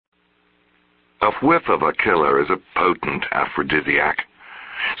A whiff of a killer is a potent aphrodisiac.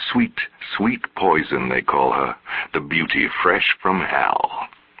 Sweet, sweet poison, they call her, the beauty fresh from hell.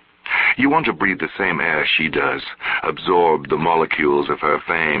 You want to breathe the same air she does, absorb the molecules of her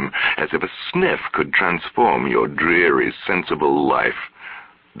fame, as if a sniff could transform your dreary, sensible life.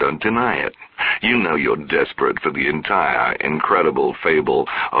 Don't deny it. You know you're desperate for the entire, incredible fable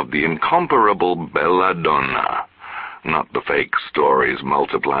of the incomparable Belladonna, not the fake stories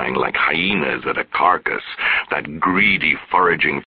multiplying like hyenas at a carcass, that greedy, foraging